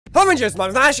Avengers, my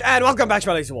name is Nash, and welcome back to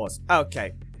my Laser Wars.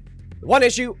 Okay. One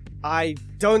issue, I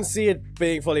don't see it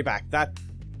being fully back.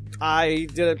 I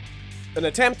did an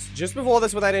attempt just before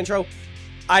this with that intro.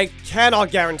 I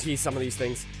cannot guarantee some of these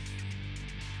things.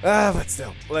 But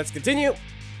still, let's continue.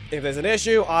 If there's an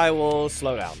issue, I will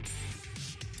slow down.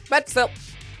 But still,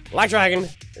 Black Dragon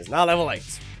is now level 8.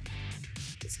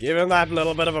 Let's give him that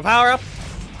little bit of a power up.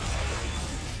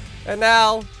 And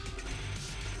now,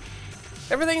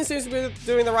 everything seems to be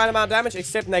doing the right amount of damage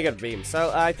except negative beam.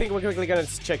 So I think we're quickly going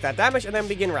to check that damage and then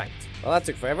begin ranked. Well, that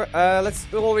took forever.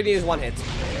 All we need is one hit.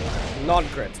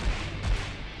 Non-crit.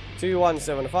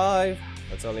 2175.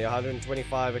 That's only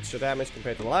 125 extra damage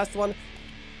compared to the last one.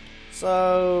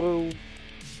 So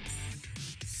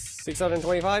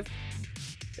 625.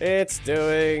 It's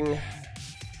doing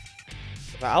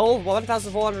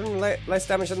 1,400 less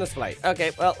damage than this plate.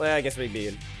 Okay, well, I guess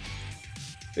we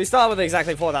start with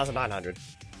exactly 4,900.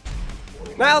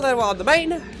 Now that we're on the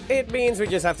main, it means we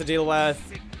just have to deal with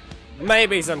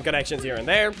maybe some connections here and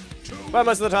there. But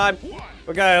most of the time,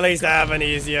 we're gonna at least have an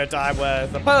easier time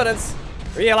with opponents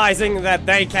realizing that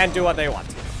they can't do what they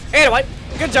want. Anyway,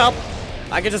 good job.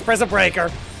 I can just press a breaker.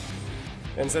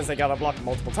 And since they gotta block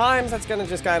multiple times, that's gonna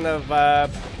just kind of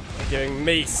giving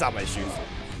me some issues.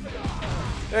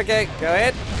 Okay, go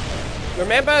ahead.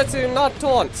 Remember to not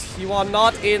taunt. You are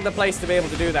not in the place to be able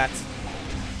to do that.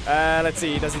 Let's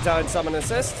see. Does he taunt summon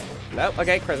assist? No.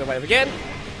 Okay, Crescent Wave again.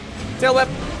 Tail Whip.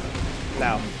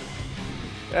 No.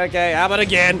 Okay, how about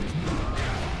again?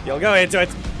 You'll go into it.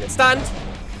 Get stunned.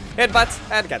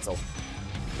 Headbutt and cancel.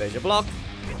 There's your block.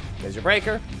 There's your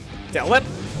breaker. Tail Whip.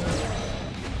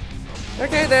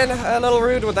 Okay, then a little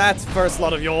rude with that first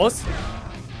slot of yours.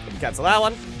 Cancel that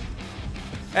one.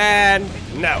 And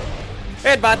no.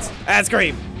 Headbutt and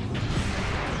scream.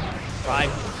 Fine.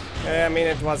 I mean,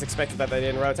 it was expected that they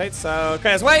didn't rotate, so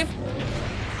Crescent Wave.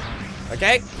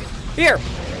 Okay. Here.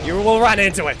 You will run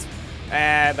into it.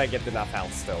 And I get enough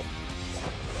health still.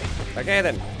 Okay,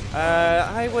 then.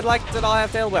 I would like to not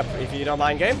have Tail Whip, if you don't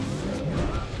mind, game.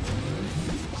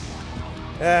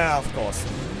 Yeah, of course.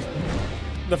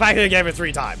 The fact that you gave it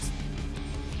 3 times.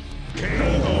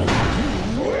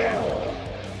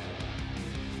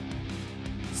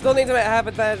 Still need to have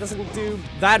it that it doesn't do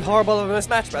that horrible of a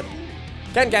mismatch, but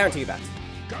can't guarantee that.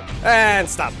 And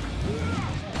stop.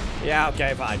 Yeah,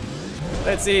 okay, fine.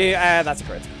 Let's see, that's a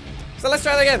crit. So let's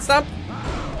try it again. Stomp.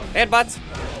 Headbutt.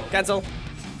 Cancel.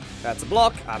 That's a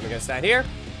block. I'm gonna stand here.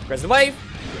 Crescent Wave.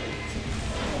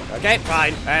 Okay,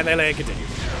 fine. And they let it continue.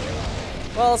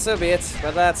 Well, so be it,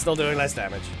 but that's still doing less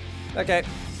damage. Okay,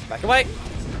 back away.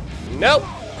 Nope.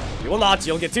 You will not.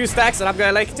 You'll get 2 stacks, and I'm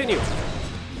gonna let it continue.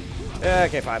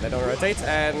 Okay, fine, they don't rotate,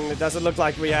 and it doesn't look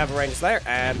like we have a range slayer,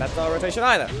 and that's not a rotation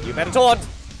either. You better taunt.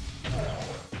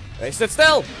 They stood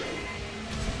still.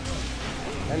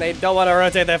 And they don't want to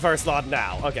rotate their first slot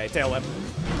now. Okay, Tail Whip.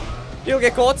 You'll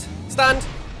get caught, stunned,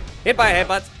 hit by a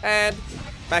headbutt, and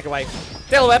back away.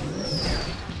 Tail Whip.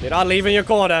 You're not leaving your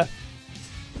corner.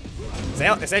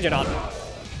 I said you're not.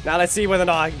 Now let's see whether or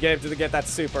not I can get that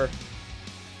super.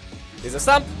 Here's a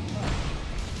stump.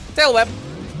 Tail Whip.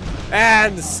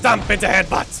 And stump into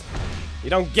headbutt. You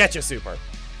don't get your super.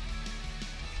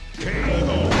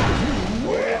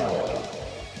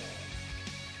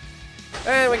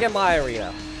 And we get my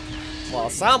arena. Well,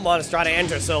 someone's trying to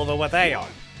enter silver with Aeon.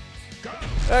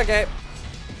 Okay.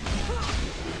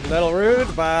 Little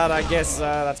rude, but I guess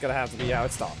that's gonna have to be how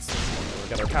it starts.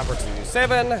 We're gonna recover to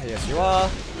 7. Yes, you are.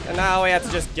 And now we have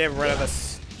to just get rid of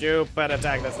this stupid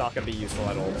attack that's not gonna be useful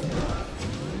at all.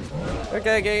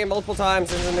 Okay, getting it multiple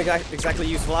times isn't exactly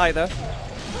useful either.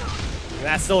 And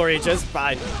that still reaches.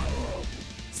 Fine.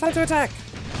 It's time to attack.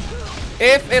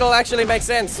 If it'll actually make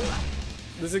sense.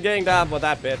 This is getting down with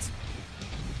that bit.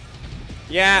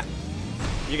 Yeah.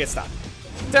 You get stunned.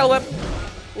 Tail Whip.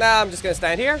 Now I'm just gonna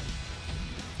stand here.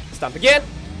 Stump again.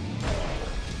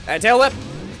 And Tail Whip.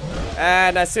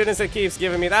 And as soon as it keeps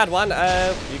giving me that one,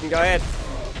 you can go ahead.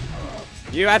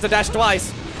 You have to dash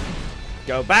twice.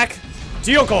 Go back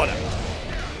to your corner.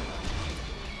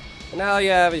 Now you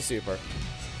have a super.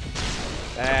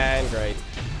 And great.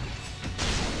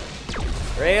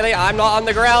 Really? I'm not on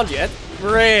the ground yet?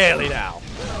 Really now?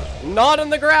 Not on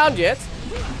the ground yet?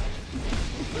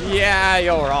 Yeah,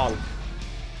 you're wrong.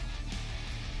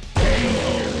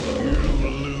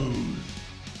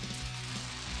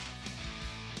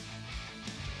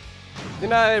 You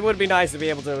know, it would be nice to be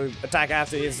able to attack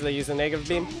after easily using negative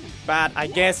beam. But I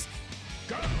guess...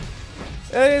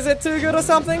 is it too good or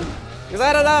something? Because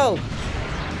I don't know.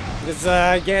 Because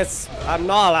I guess I'm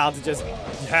not allowed to just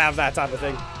have that type of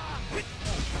thing.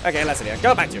 Okay, let's see here.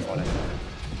 Go back to your corner.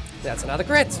 That's another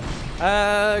crit.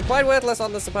 Quite worthless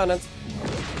on this opponent.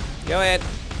 Go ahead.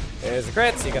 There's a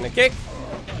crit. You're gonna kick.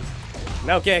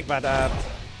 No kick, but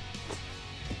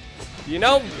you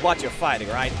know what you're fighting,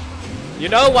 right? You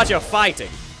know what you're fighting,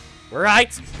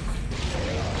 right?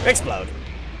 Explode.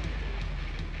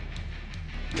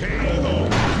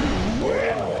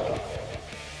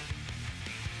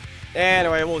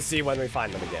 Anyway, we'll see when we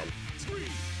find them again.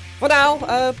 For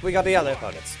now, we got the other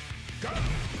opponents.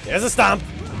 Here's a stomp.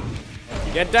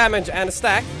 You get damage and a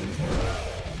stack,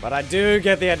 but I do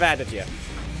get the advantage here.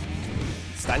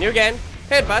 Stun you again.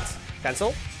 Headbutt.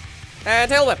 Cancel. And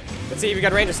tail whip. Let's see if we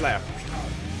got Ranger Slayer.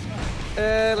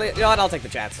 You know what? I'll take the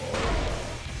chance.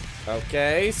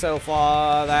 Okay, so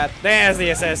far that... There's the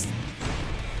assist.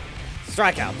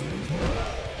 Strikeout. I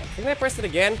think I pressed it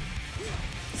again.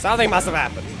 Something must have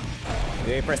happened.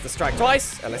 You press the strike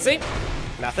twice, and let's see.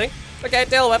 Nothing. Okay,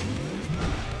 tail whip.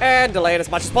 And delay it as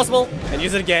much as possible, and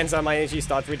use it again so my energy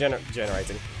starts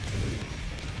regenerating.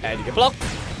 And you get blocked.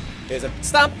 Here's a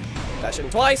stomp. Dash in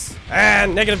twice,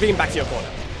 and negative beam back to your corner.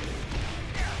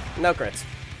 No crits.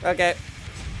 Okay.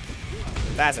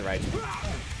 That's it, right.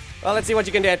 Well, let's see what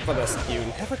you can get for this. You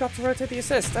never got to rotate the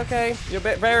assist. Okay. You're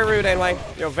very rude anyway.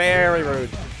 You're very rude.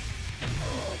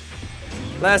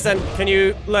 Listen, can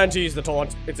you learn to use the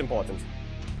taunt? It's important.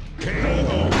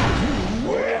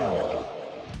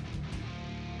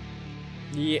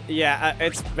 Yeah,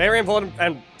 it's very important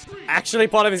and actually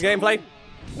part of his gameplay.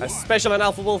 Especially on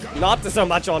Alpha Wolf, not so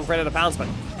much on Predator Pounce, but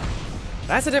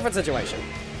that's a different situation.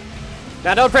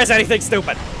 Now don't press anything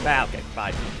stupid. Ah, okay,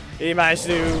 fine. He managed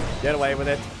to get away with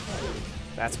it.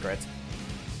 That's great.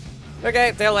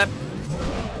 Okay, tail whip.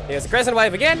 Here's a crescent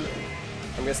wave again.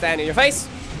 I'm gonna stand in your face.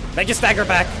 Make you stagger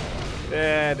back.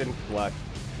 It didn't work.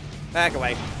 Back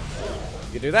away.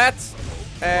 You do that,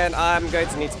 and I'm going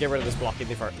to need to get rid of this block in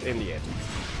the end.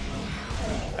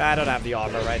 I don't have the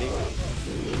armor ready.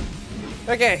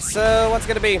 Okay, so what's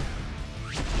gonna be?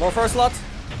 More first slot?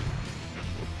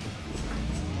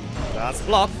 That's a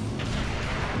block.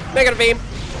 Negative beam.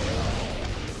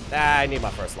 I need my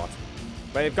first slot.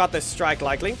 But you've got this strike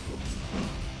likely.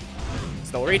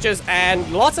 Still reaches,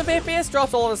 and lots of FPS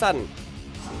drops all of a sudden.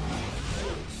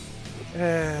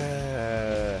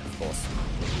 Of course.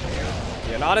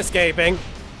 You're not escaping.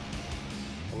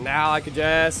 And now I could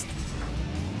just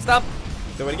stop.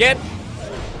 Do it again.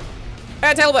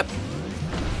 And tail whip.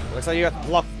 Looks like you got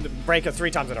blocked the breaker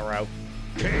 3 times in a row.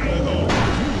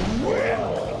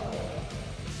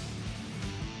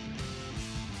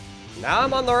 Now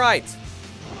I'm on the right.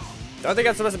 Don't think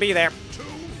I'm supposed to be there.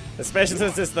 Especially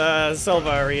since it's the silver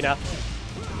arena.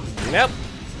 Nope.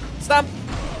 Stop.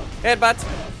 Headbutt.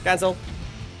 Cancel.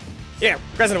 Here,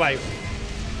 crescent wave.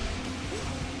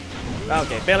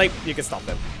 Okay, Billy, you can stop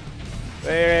them.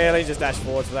 Really, just dash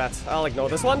forward for that. I'll ignore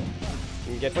this one.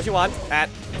 You can get what you want.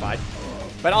 Fine.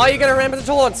 But are you gonna remember to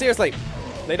taunt? Seriously.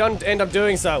 They don't end up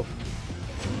doing so.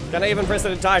 Can I even press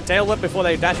an entire tail whip before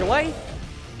they dash away?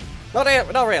 Not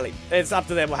really. It's up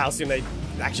to them how soon they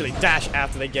actually dash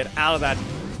after they get out of that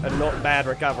not bad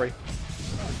recovery.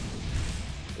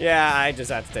 Yeah, I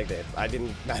just had to take the hit. I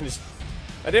didn't manage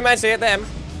to hit them.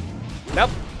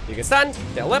 Nope. You get stunned.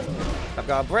 Tail whip. I've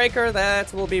got a breaker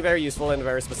that will be very useful in a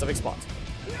very specific spot.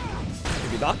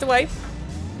 You'll be knocked away.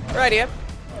 Right here.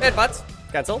 Headbutt.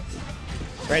 Cancel.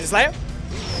 Ranger Slayer.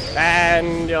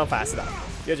 And you're fast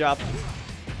enough. Good job.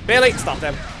 Billy, stop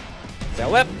them.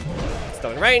 Tail whip.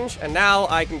 Still in range. And now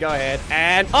I can go ahead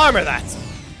and armor that.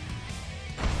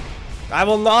 I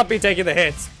will not be taking the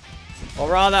hit. Or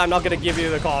rather, I'm not going to give you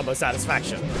the combo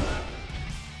satisfaction.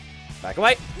 Back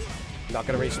away. Not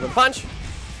going to reach with a punch.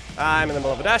 I'm in the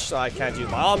middle of a dash, so I can't use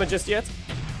my armor just yet.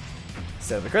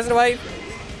 Set up the crescent wave.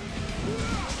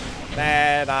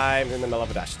 And I'm in the middle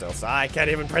of a dash still, so I can't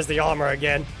even press the armor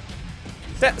again.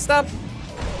 Stop.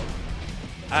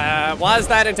 Was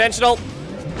that intentional?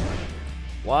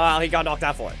 Well, he got knocked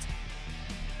out for it.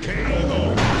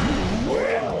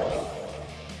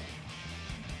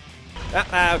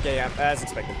 Okay, yeah, as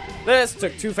expected. This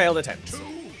took 2 failed attempts.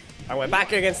 I went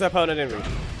back against the opponent in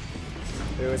region,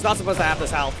 who is not supposed to have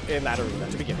this health in that arena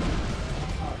to begin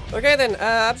with. Okay, then,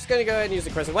 I'm just gonna go ahead and use the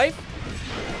crescent wave.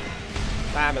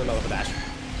 I'm in the middle of a dash.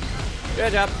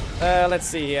 Good job. Let's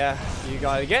see here. You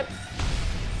got it again.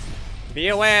 Be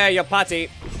aware, you're putty.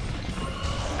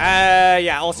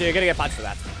 Yeah, also you're gonna get punched for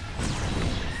that.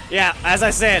 Yeah, as I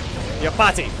said, you're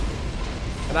putty.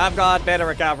 And I've got better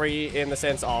recovery in the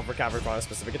sense of recovery from a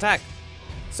specific attack.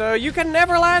 So you can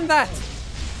never land that.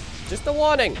 Just a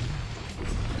warning.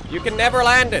 You can never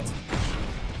land it.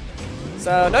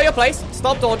 So know your place,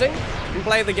 stop taunting, and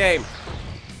play the game.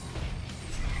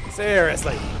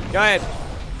 Seriously. Go ahead.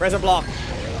 Press a block.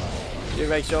 You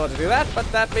make sure to do that, but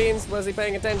that means, was he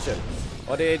paying attention?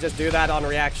 Or did he just do that on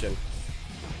reaction?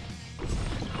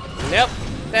 Nope.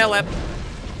 Tail whip.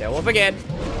 Tail whip again.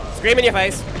 Scream in your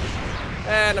face.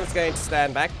 And I'm just going to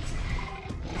stand back.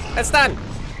 And stun.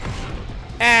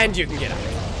 And you can get up.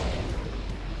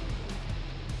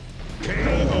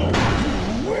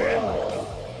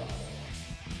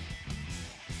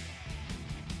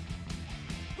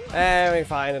 And we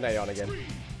find an Aeon again.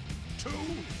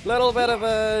 Little bit of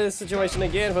a situation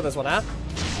again for this one, huh?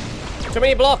 Too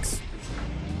many blocks.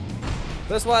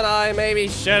 This one I maybe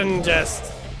shouldn't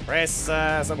just press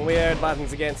some weird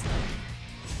buttons against.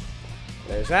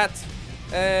 There's that.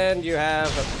 And you have...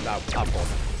 no, of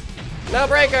course. No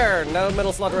breaker! No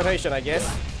middle slot rotation, I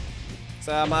guess.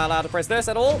 So am I allowed to press this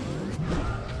at all?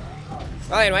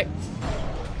 Oh, anyway.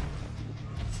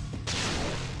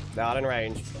 Not in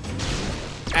range.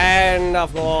 And,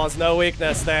 of course, no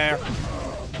weakness there.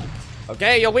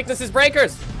 Okay, your weakness is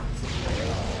breakers.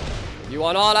 You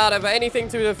are not out of anything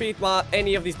to defeat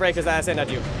any of these breakers that I send at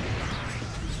you.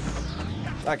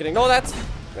 I can ignore that.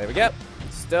 There we go.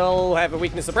 Still have a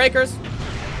weakness to breakers.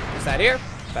 Stand here.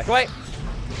 Back away.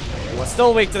 You are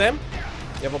still weak to them.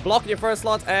 You have a block in your first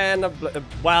slot and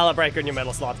a breaker in your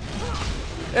middle slot.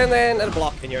 And then a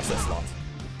block in your assist slot.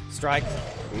 Strike.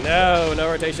 No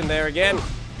rotation there again.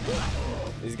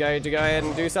 He's going to go ahead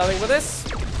and do something with this.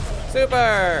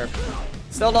 Super!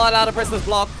 Still not allowed to press this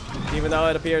block, even though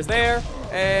it appears there.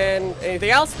 And anything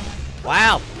else?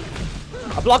 Wow.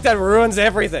 A block that ruins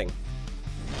everything.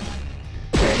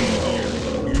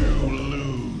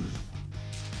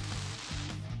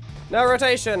 No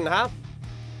rotation, huh?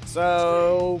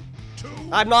 So...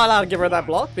 I'm not allowed to give her that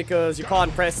block because you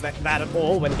can't press that at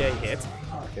all when getting hit.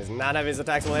 Because none of his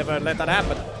attacks will ever let that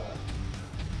happen.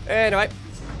 Anyway.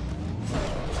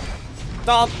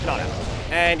 Stop. Not happen.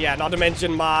 And yeah, not to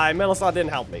mention my middle slot didn't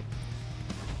help me.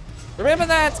 Remember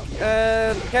that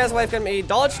Chaos Wave can be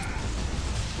dodged?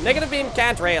 Negative Beam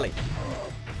can't really.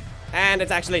 And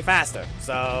it's actually faster,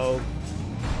 so...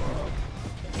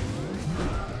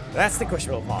 that's the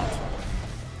questionable part.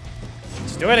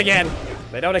 Just do it again.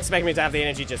 They don't expect me to have the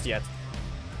energy just yet.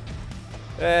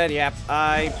 Yeah,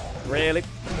 I really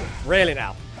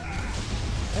now.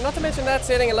 And not to mention that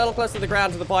sitting a little close to the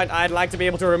ground to the point I'd like to be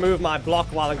able to remove my block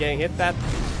while I'm getting hit that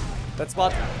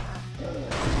spot.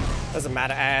 Doesn't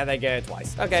matter. And they get it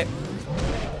twice. Okay.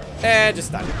 And just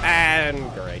stun.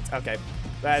 And great. Okay.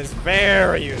 That is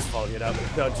very useful, you know,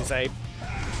 don't you say?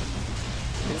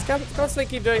 You just constantly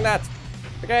keep doing that.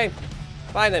 Okay.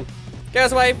 Fine then.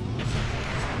 Chaos Wave.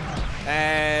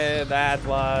 And that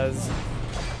was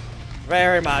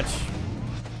very much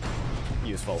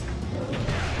useful.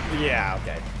 Yeah,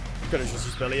 okay. Could have just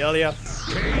used Billy earlier.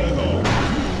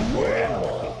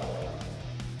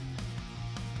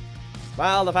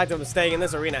 Well, the fact of staying in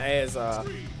this arena is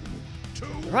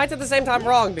right at the same time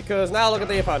wrong, because now look at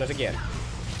the opponent again.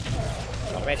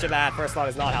 I'll mention that first slot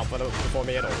is not helpful for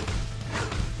me at all.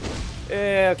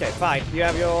 Okay, fine. You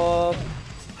have your...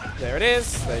 there it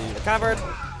is. There you recovered.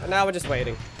 And now we're just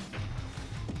waiting.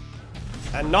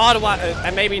 And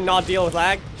and maybe not deal with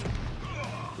lag.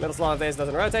 Middle slot of this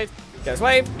doesn't rotate. Chaos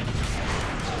Wave.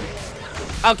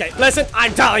 Okay, listen,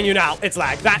 I'm telling you now, it's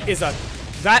lag. That is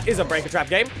a breaker trap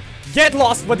game. Get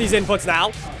lost with these inputs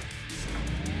now.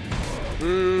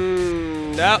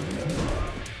 No.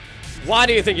 What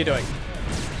do you think you're doing?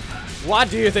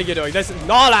 What do you think you're doing? This is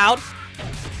not allowed.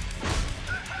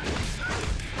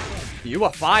 You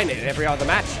are fine in every other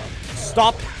match.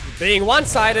 Stop being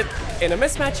one-sided in a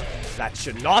mismatch. That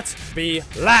should not be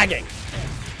lagging.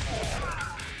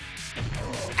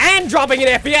 And dropping an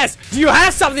FPS. Do you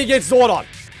have something against Zordon?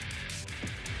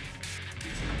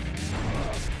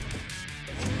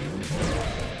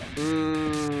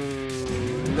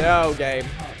 No, game.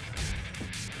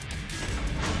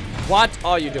 What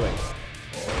are you doing?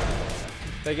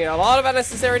 Taking a lot of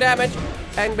unnecessary damage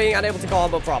and being unable to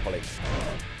combo properly.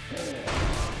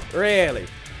 Really?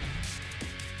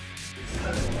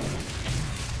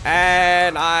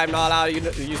 And I'm not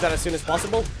allowed to use that as soon as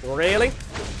possible? Really?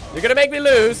 You're gonna make me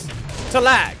lose to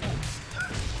lag.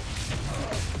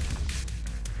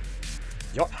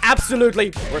 You're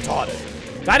absolutely retarded.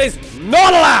 That is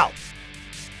not allowed!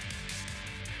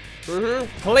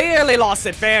 Clearly lost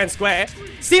it fair and square.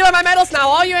 Stealing my medals now,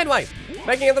 are you anyway?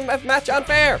 Making the match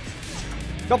unfair.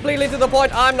 Completely to the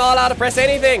point I'm not allowed to press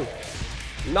anything.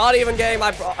 Not even getting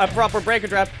a proper breaker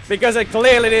trap because it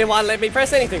clearly didn't want to let me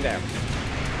press anything there.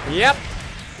 Yep.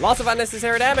 Lots of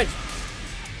unnecessary damage.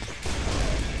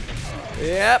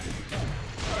 Yep.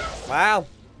 Wow.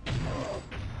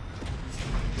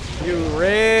 You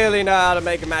really know how to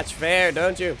make a match fair,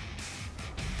 don't you?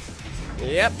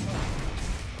 Yep.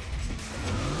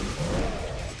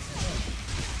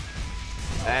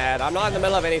 And I'm not in the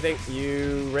middle of anything.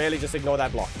 You really just ignore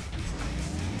that block.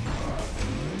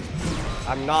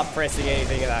 I'm not pressing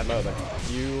anything at that moment.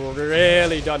 You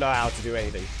really don't know how to do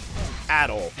anything. At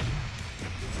all.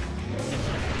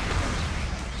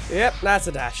 Yep, that's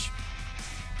a dash.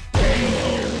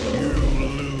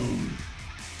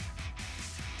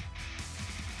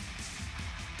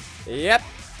 Yep.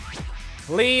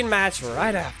 Clean match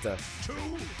right after.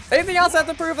 Anything else I have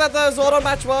to prove that the Zordon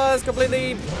match was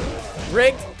completely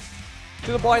rigged?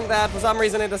 To the point that for some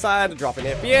reason it decided to drop in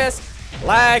FPS,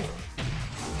 lag,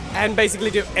 and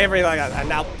basically do everything like that. And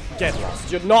now get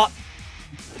lost. You're not...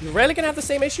 You're really gonna have the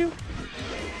same issue?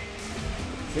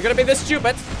 You're gonna be this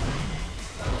stupid?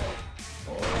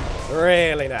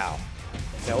 Really now?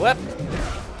 Tail whip.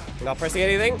 You're not pressing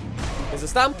anything. Here's a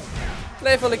stump.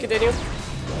 Playfully continue.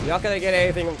 You're not gonna get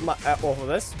anything off of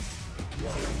this.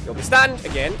 You'll be stunned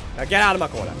again. Now get out of my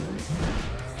corner.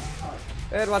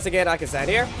 And once again, I can stand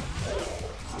here.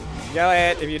 Go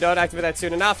ahead. If you don't activate that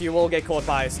soon enough, you will get caught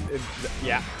by...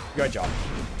 yeah, good job.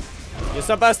 You're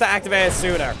supposed to activate it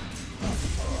sooner.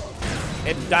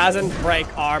 It doesn't break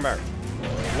armor.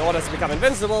 In order to become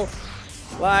invincible,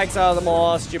 like some of the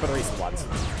more stupid recent ones.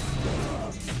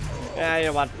 Yeah, you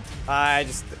know what? I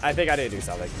think I need to do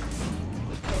something.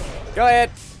 Go ahead.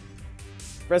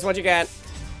 Press what you can.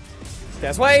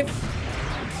 Test wave.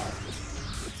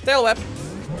 Tail whip.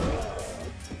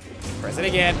 Press it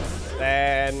again.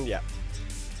 Then, yeah.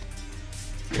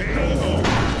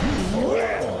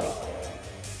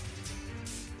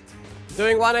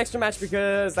 Doing one extra match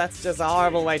because that's just a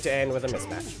horrible way to end with a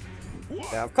mismatch.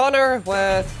 Now, Connor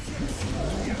with...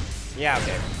 yeah,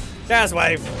 okay. Test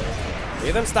wave.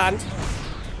 Leave them stunned.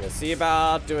 We'll see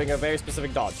about doing a very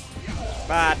specific dodge.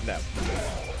 But, no.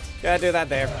 Gotta do that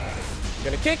there.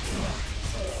 Gonna kick.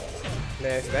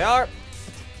 There they are.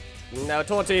 No,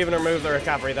 taunt to even remove the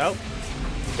recovery, though.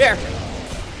 Here.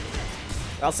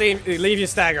 I'll see. Leave you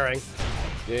staggering.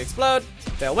 You explode.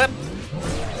 Tail whip.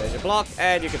 There's your block,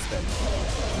 and you can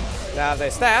spin. Now, if they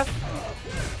staff,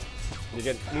 you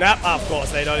can... no, of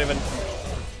course, they don't even...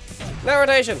 no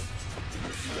rotation.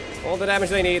 All the damage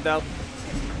they need, though.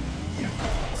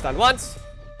 Stun once.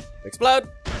 Explode.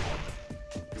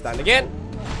 Stun again.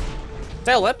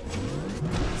 Tail whip.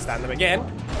 Stun them again.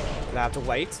 Now have to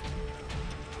wait.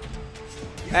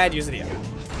 And use it here.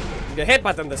 You get hit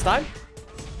button this time.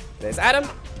 There's Adam.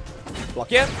 Block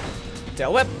here.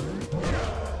 Tail whip.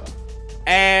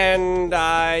 And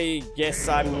I guess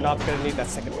I'm not gonna need that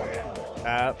second one.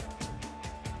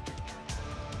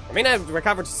 I mean, I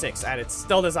recovered to 6 and it's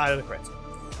still decided to crit.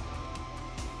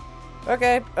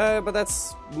 Okay, but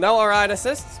that's no alright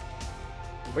assists.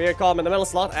 Weird column in the middle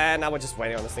slot, and now we're just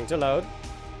waiting on this thing to load.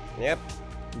 Yep.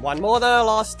 One more than I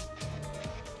lost.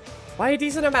 By a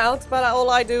decent amount, but all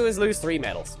I do is lose 3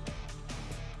 medals.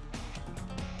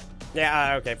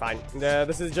 Yeah, okay, fine.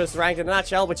 This is just ranked in a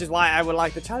nutshell, which is why I would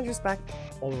like the challenges back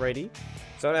already.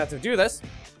 So I don't have to do this.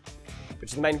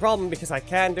 Which is the main problem, because I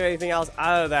can't do anything else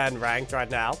other than ranked right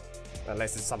now.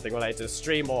 Unless it's something related to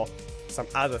stream or some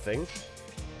other thing.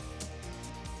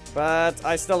 But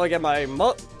I still don't get my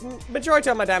majority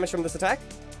of my damage from this attack.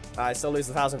 I still lose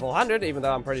 1,400, even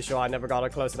though I'm pretty sure I never got a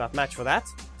close enough match for that.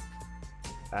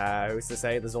 Who's to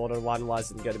say the Zordon one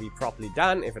wasn't going to be properly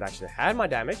done if it actually had my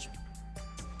damage.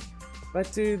 But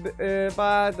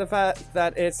the fact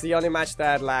that it's the only match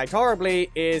that lagged horribly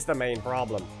is the main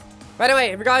problem. But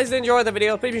anyway, if you guys enjoyed the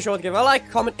video, please be sure to give it a like,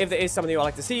 comment if there is something you would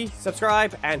like to see,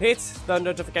 subscribe, and hit the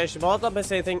notification bell to not miss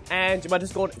anything, and my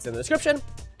Discord is in the description.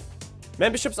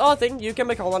 Memberships are a thing, you can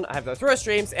become one. I have the through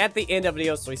streams at the end of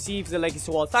videos to receive the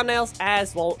Legacy War thumbnails,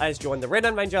 as well as join the Red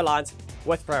and Ranger Alliance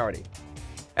with priority.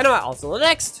 Anyway, I'll see you in the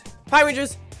next Power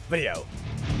Rangers video.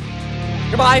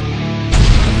 Goodbye!